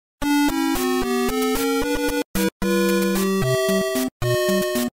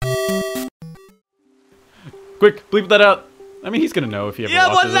Quick, bleep that out. I mean, he's gonna know if he ever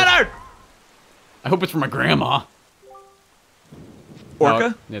watches bleep that this. out! I hope it's for my grandma.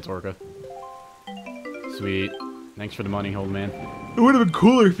 Orca? Oh, it's Orca. Sweet. Thanks for the money, old man. It would have been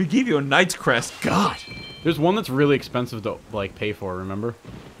cooler if he gave you a Knight's Crest. God. There's one that's really expensive to, like, pay for, remember?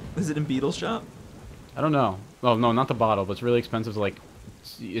 Is it in Beetle's shop? I don't know. Oh, no, not the bottle, but it's really expensive to, like...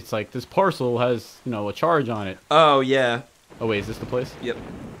 It's like, this parcel has, you know, a charge on it. Oh, yeah. Oh, wait, is this the place? Yep.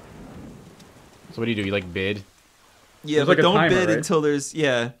 So what do? You like, bid? Yeah, There's but like a don't timer, bid right? until there's...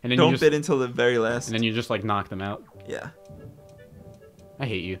 Yeah, And then don't you just- bid until the very last. And then you just, like, knock them out. Yeah. I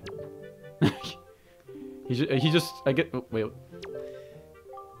hate you. he just... I get... Oh, wait.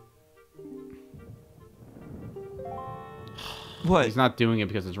 What? He's not doing it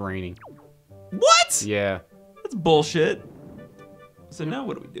because it's raining. What? Yeah. That's bullshit. So now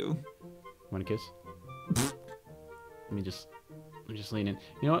what do we do? Want a kiss? Let me just lean in.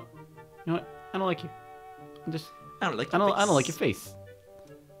 You know what? You know what? I don't like you. I don't like I don't like your face.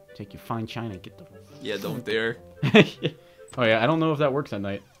 Take your fine china. Get the. Yeah, don't dare. Oh yeah, I don't know if that works at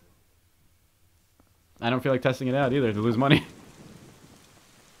night. I don't feel like testing it out either to lose money.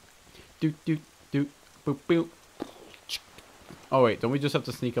 Doot doot doot boop boop. Oh wait, don't we just have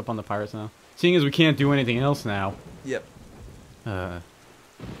to sneak up on the pirates now? Seeing as we can't do anything else now. Yep. What are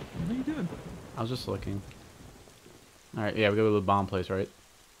you doing? I was just looking. All right, yeah, we go to the bomb place, right?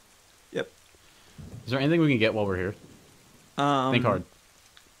 Yep. Is there anything we can get while we're here? Think hard.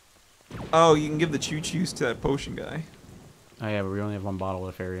 Oh, you can give the choo-choos to that potion guy. Oh yeah, but we only have one bottle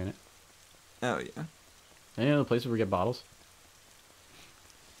with a fairy in it. Oh, yeah. Any other places where we get bottles?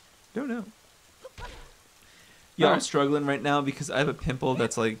 Don't know. Yeah, I'm Alright. struggling right now because I have a pimple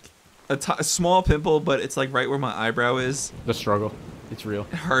that's like a small pimple, but it's like right where my eyebrow is. The struggle. It's real.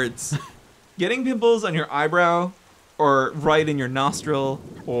 It hurts. Getting pimples on your eyebrow or right in your nostril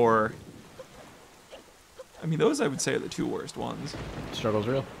or... I mean, those I would say are the two worst ones. Struggle's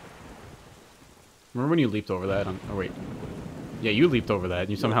real. Remember when you leaped over that? Oh, wait. Yeah, you leaped over that.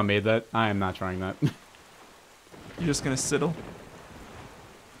 You somehow made that. I am not trying that. You're just gonna siddle?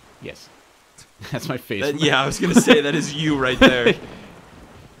 Yes. That's my face. Yeah, I was gonna say, that is you right there.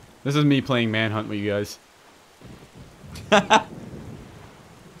 This is me playing Manhunt with you guys. Can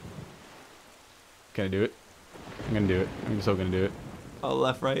I do it? I'm gonna do it. I'm so gonna do it. Oh,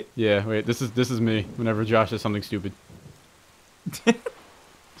 left, right. Yeah, wait, this is me whenever Josh does something stupid.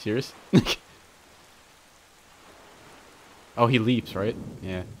 Serious? Oh, he leaps, right?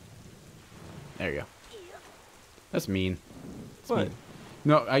 Yeah. There you go. That's mean. That's What? mean.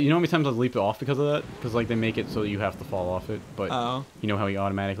 No, you know how many times I've leaped off because of that? Because, like, they make it so that you have to fall off it, but Oh. you know how he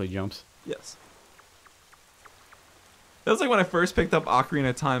automatically jumps? Yes. That was like when I first picked up Ocarina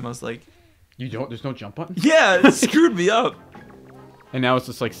of Time, I was like... You don't? There's no jump button? Yeah, it screwed me up. And now it's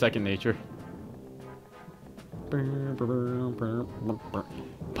just, like, second nature.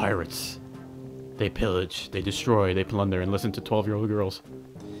 Pirates. They pillage, they destroy, they plunder, and listen to 12-year-old girls.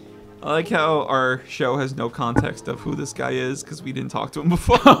 I like how our show has no context of who this guy is, because we didn't talk to him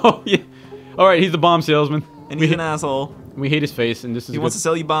before. Oh, yeah. Alright, he's the bomb salesman. And he's an asshole. We hate his face, and this is He wants to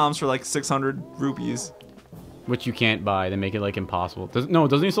sell you bombs for like 600 rupees. which you can't buy. They make it, like, impossible.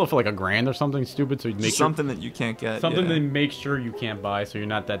 Doesn't he sell for, like, $1,000 or something stupid? So you make Something that you can't get. something yeah. they make sure you can't buy, so you're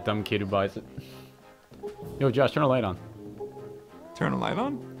not that dumb kid who buys it. Yo, Josh, turn a light on. Turn a light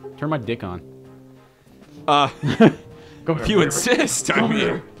on? Turn my dick on. Go Go if you insist. I Come mean,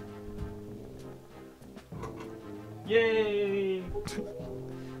 here. Yay!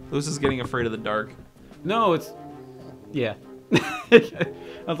 Lewis is getting afraid of the dark. No, it's... Yeah. I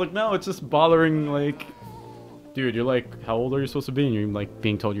was like, no, it's just bothering, like... Dude, you're like, how old are you supposed to be? And you're, like,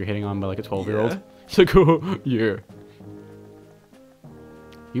 being told you're hitting on by, like, a 12-year-old. Yeah. It's like, oh, yeah.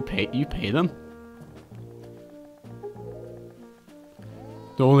 You pay them?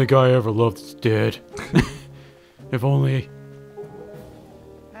 The only guy I ever loved is dead. If only...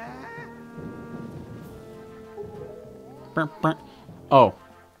 Oh,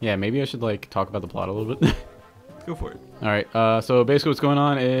 yeah, maybe I should, like, talk about the plot a little bit. Go for it. Alright, so basically what's going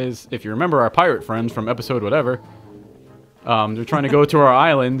on is, if you remember our pirate friends from episode whatever, they're trying to go to our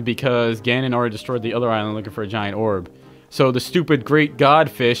island because Ganon already destroyed the other island looking for a giant orb. So the stupid great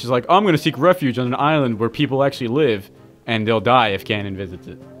godfish is like, I'm going to seek refuge on an island where people actually live, and they'll die if Ganon visits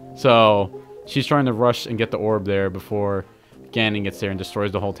it. So she's trying to rush and get the orb there before Ganon gets there and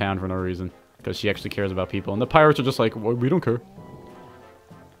destroys the whole town for no reason. Because she actually cares about people. And the pirates are just like, well, we don't care.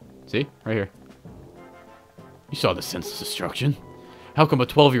 See? Right here. You saw the sense of destruction. How come a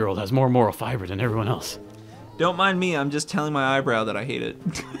 12-year-old has more moral fiber than everyone else? Don't mind me. I'm just telling my eyebrow that I hate it.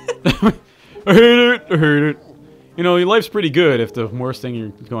 I hate it. I hate it. You know, your life's pretty good if the worst thing you're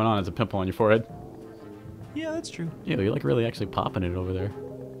going on is a pimple on your forehead. Yeah, that's true. Yeah, you're like really actually popping it over there.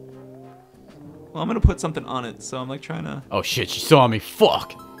 Well, I'm gonna put something on it, so I'm like trying to. Oh shit, she saw me.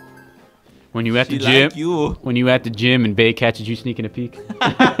 Fuck. When you at the gym, like you. when you at the gym and Bay catches you sneaking a peek.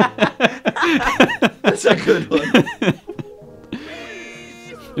 That's a good one.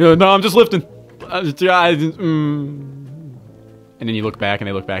 Yeah, no, I'm just lifting. And then you look back and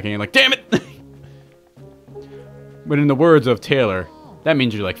they look back and you're like, damn it! But in the words of Taylor, that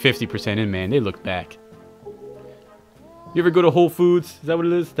means you're like 50% in, man. They look back. You ever go to Whole Foods? Is that what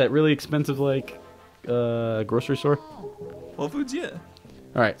it is? That really expensive, like, grocery store? Whole Foods, yeah.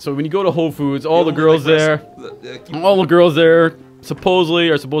 Alright, so when you go to Whole Foods, all the girls like there, all the girls there supposedly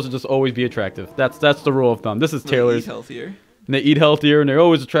are supposed to just always be attractive. That's the rule of thumb. This is Taylor's. Eat healthier. And they eat healthier, and they're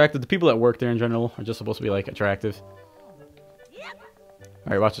always attractive. The people that work there in general are just supposed to be, like, attractive.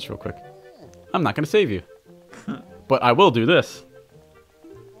 Alright, watch this real quick. I'm not going to save you. But I will do this.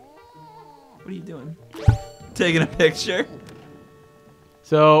 What are you doing? Taking a picture?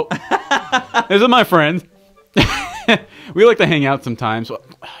 So, this is my friend. We like to hang out sometimes.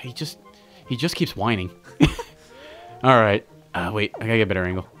 He just keeps whining. Alright. Wait, I gotta get a better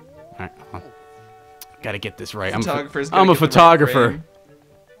angle. Alright, hold on. Gotta get this right. I'm a photographer.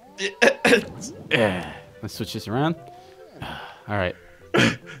 Let's switch this around. Alright.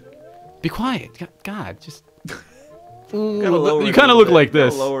 Be quiet. God, just... you kind of look like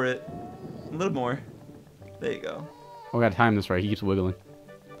this. Lower it. A little more. There you go. Oh, I gotta time this right. He keeps wiggling.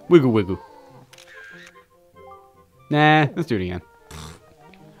 Wiggle, wiggle. Nah, let's do it again.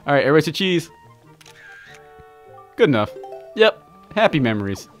 Alright, everybody say cheese. Good enough. Yep. Happy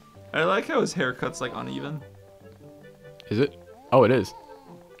memories. I like how his haircut's like uneven. Is it? Oh, it is.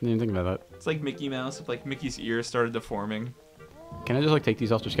 Didn't even think about that. It's like Mickey Mouse if like Mickey's ears started deforming. Can I just like take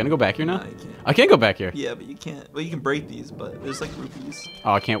these off? Just can I go back here now? No, you can't. I can't go back here. Yeah, but you can't. Well, you can break these, but there's like rupees.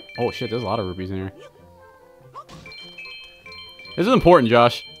 Oh, I can't. Oh shit, there's a lot of rupees in here. This is important,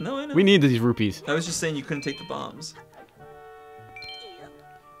 Josh. No, I know. We need these rupees. I was just saying you couldn't take the bombs.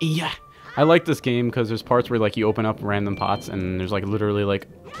 Yeah. I like this game because there's parts where like you open up random pots and there's like literally like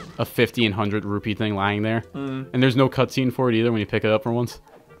a 50 and 100 rupee thing lying there. And there's no cutscene for it either when you pick it up for once.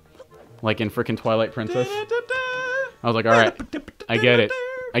 Like in frickin' Twilight Princess. I was like, alright, I get it.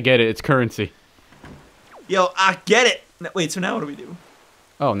 I get it, it's currency. Yo, I get it! Wait, so now what do we do?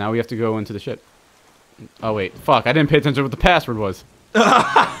 Oh, now we have to go into the shit. Oh wait, fuck, I didn't pay attention to what the password was.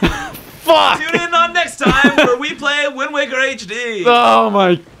 Fuck! Tune in on next time where we play Wind Waker HD! Oh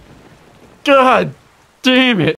my... God damn it!